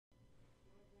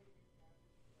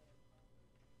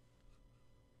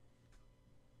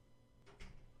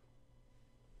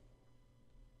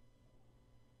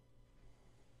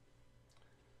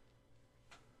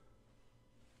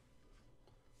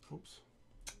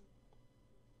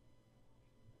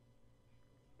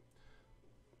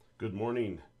Good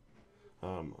morning.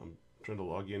 I'm trying to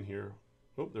log in here.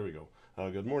 Oh, there we go.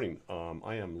 Good morning.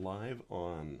 I am live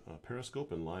on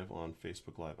Periscope and live on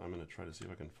Facebook Live. I'm going to try to see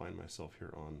if I can find myself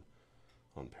here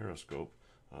on Periscope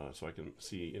so I can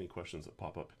see any questions that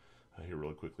pop up here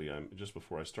really quickly. Just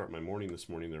before I start my morning this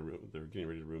morning. They're getting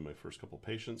ready to room my first couple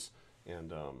patients,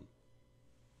 and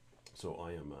so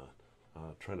I am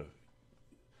trying to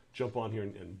jump on here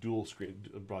and dual screen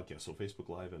broadcast, so Facebook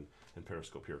Live and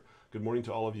Periscope here. Good morning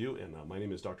to all of you, and my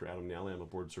name is Dr. Adam Nally. I'm a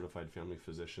board certified family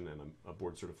physician and I'm a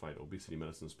board certified obesity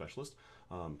medicine specialist,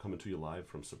 coming to you live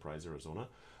from Surprise, Arizona.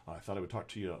 I thought I would talk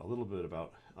to you a little bit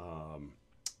about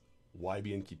why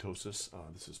be in ketosis.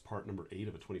 This is part number 8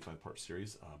 of a 25-part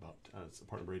series.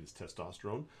 Part number 8 is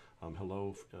testosterone.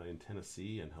 Hello in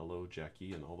Tennessee, and hello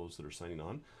Jackie and all those that are signing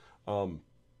on. I'm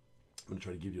going to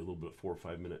try to give you a little bit 4 or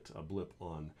 5 minute blip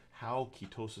on how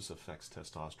ketosis affects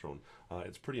testosterone.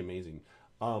 It's pretty amazing.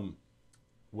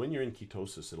 When you're in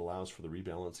ketosis, it allows for the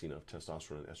rebalancing of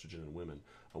testosterone and estrogen in women.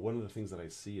 One of the things that I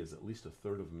see is at least a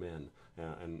third of men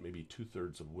and maybe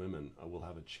 2/3 of women will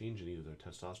have a change in either their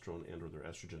testosterone and or their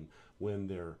estrogen when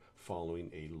they're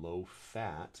following a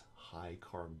low-fat,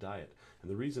 high-carb diet. And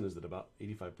the reason is that about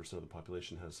 85% of the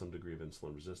population has some degree of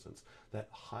insulin resistance. That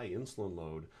high insulin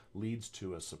load leads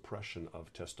to a suppression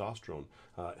of testosterone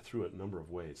through a number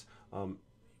of ways.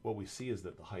 What we see is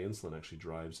that the high insulin actually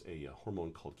drives a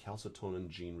hormone called calcitonin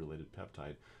gene-related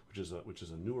peptide, which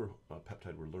is a newer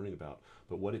peptide we're learning about.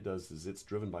 But what it does is it's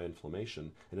driven by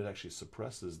inflammation, and it actually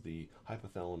suppresses the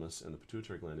hypothalamus and the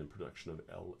pituitary gland in production of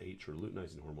LH, or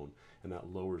luteinizing hormone, and that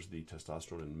lowers the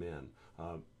testosterone in men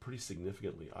pretty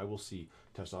significantly. I will see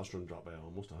testosterone drop by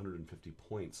almost 150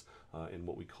 points in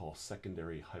what we call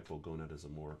secondary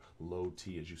hypogonadism, or low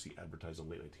T, as you see advertised on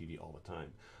late night TV all the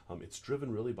time. It's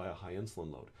driven really by a high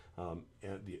insulin load.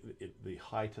 And the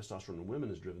high testosterone in women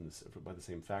is driven by the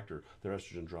same factor. Their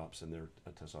estrogen drops and their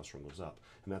testosterone goes up.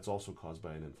 And that's also caused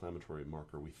by an inflammatory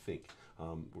marker, we think.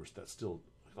 That's still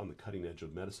on the cutting edge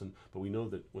of medicine, but we know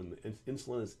that when the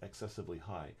insulin is excessively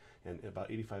high, and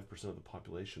about 85% of the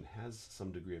population has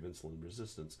some degree of insulin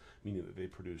resistance, meaning that they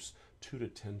produce 2 to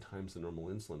 10 times the normal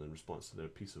insulin in response to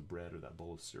that piece of bread or that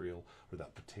bowl of cereal or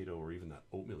that potato or even that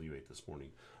oatmeal you ate this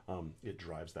morning. It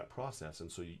drives that process, and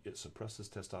so it suppresses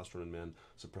testosterone in men,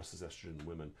 suppresses estrogen in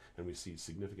women, and we see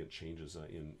significant changes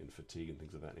in fatigue and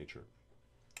things of that nature.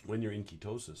 When you're in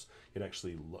ketosis, it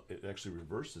actually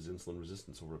reverses insulin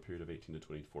resistance over a period of 18 to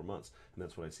 24 months, and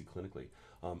that's what I see clinically.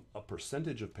 A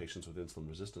percentage of patients with insulin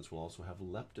resistance will also have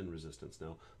leptin resistance.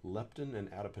 Now, leptin and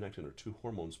adiponectin are 2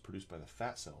 hormones produced by the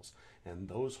fat cells, and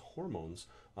those hormones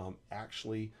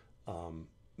actually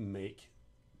make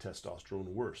testosterone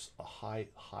worse. The higher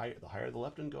the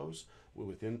leptin goes,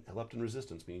 within leptin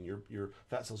resistance, meaning your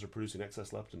fat cells are producing excess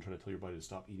leptin, trying to tell your body to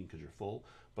stop eating because you're full,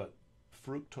 but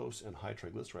fructose and high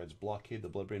triglycerides blockade the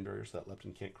blood-brain barrier so that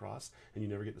leptin can't cross, and you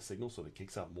never get the signal, so it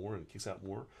kicks out more and kicks out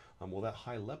more. Well, that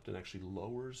high leptin actually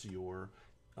lowers your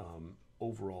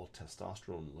overall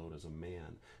testosterone load as a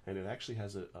man, and it actually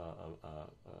has a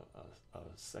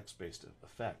sex-based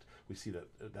effect. We see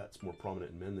that that's more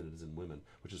prominent in men than it is in women,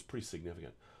 which is pretty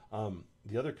significant.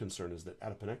 The other concern is that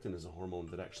adiponectin is a hormone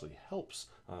that actually helps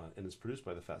and is produced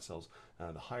by the fat cells.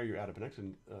 The higher your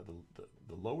adiponectin,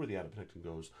 the lower the adiponectin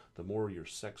goes, the more your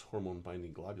sex hormone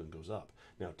binding globulin goes up.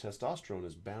 Now, testosterone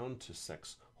is bound to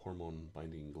sex hormone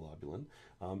binding globulin,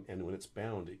 and when it's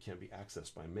bound, it can't be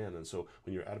accessed by men. And so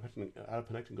when your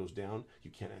adiponectin goes down,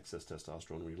 you can't access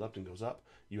testosterone. When your leptin goes up,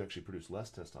 you actually produce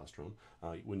less testosterone.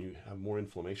 When you have more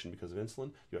inflammation because of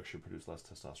insulin, you actually produce less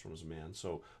testosterone as a man.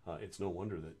 So it's no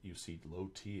wonder that you see low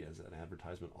T as an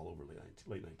advertisement all over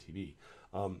late night TV.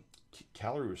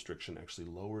 Calorie restriction actually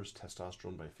lowers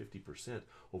testosterone by 50%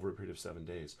 over a period of 7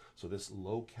 days. So this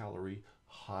low calorie,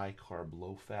 high carb,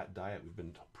 low fat diet we've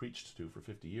been preached to for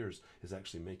 50 years is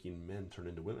actually making men turn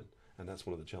into women, and that's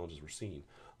one of the challenges we're seeing.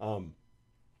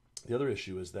 The other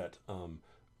issue is that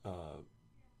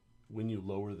when you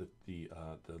lower the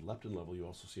leptin level, you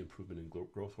also see improvement in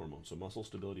growth hormone. So muscle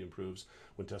stability improves.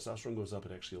 When testosterone goes up,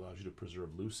 it actually allows you to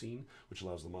preserve leucine, which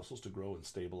allows the muscles to grow and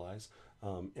stabilize.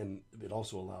 And it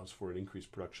also allows for an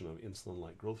increased production of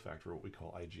insulin-like growth factor, what we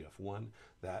call IGF-1.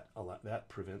 That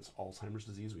prevents Alzheimer's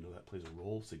disease. We know that plays a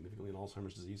role significantly in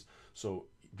Alzheimer's disease. So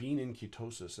being in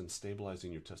ketosis and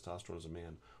stabilizing your testosterone as a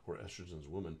man or estrogen as a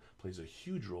woman plays a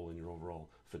huge role in your overall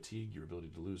fatigue, your ability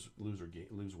to lose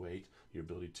weight, your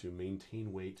ability to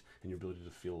maintain weight, and your ability to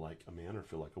feel like a man or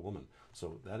feel like a woman.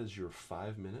 So that is your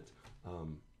 5-minute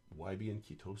why be in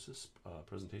ketosis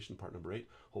presentation, part number 8.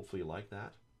 Hopefully you like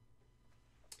that.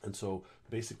 And so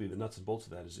basically the nuts and bolts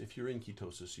of that is if you're in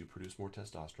ketosis, you produce more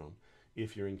testosterone.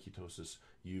 If you're in ketosis,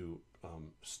 you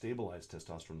stabilize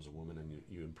testosterone as a woman, and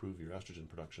you improve your estrogen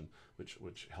production,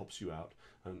 which helps you out.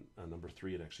 And number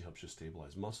three, it actually helps you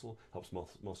stabilize muscle, helps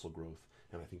muscle growth,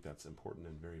 and I think that's important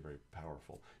and very, very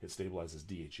powerful. It stabilizes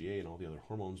DHEA and all the other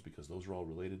hormones because those are all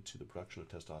related to the production of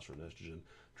testosterone and estrogen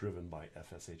driven by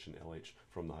FSH and LH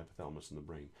from the hypothalamus in the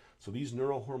brain. So these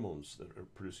neurohormones that are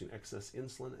producing excess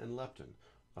insulin and leptin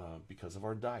because of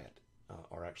our diet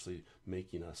are actually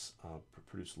making us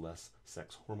produce less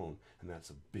sex hormone, and that's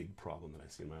a big problem that I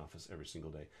see in my office every single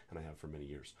day, and I have for many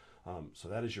years. So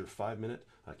that is your 5-minute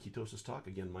ketosis talk.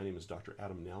 Again, my name is Dr.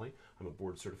 Adam Nally. I'm a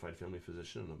board-certified family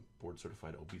physician and a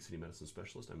board-certified obesity medicine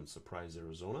specialist. I'm in Surprise,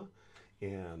 Arizona,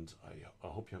 and I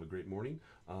hope you have a great morning.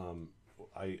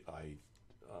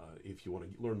 If you want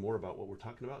to learn more about what we're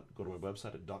talking about, go to my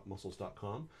website at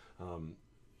docmuscles.com.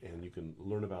 And you can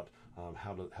learn about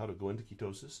how to go into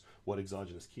ketosis, what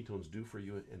exogenous ketones do for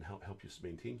you and help you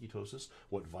maintain ketosis,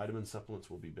 what vitamin supplements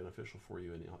will be beneficial for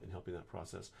you in helping that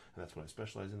process. And that's what I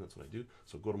specialize in, that's what I do.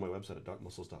 So go to my website at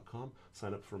docmuscles.com,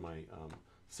 sign up for my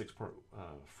 6-part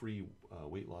free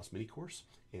weight loss mini course,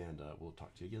 and we'll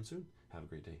talk to you again soon. Have a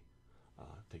great day.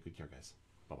 Take good care, guys.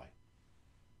 Bye-bye.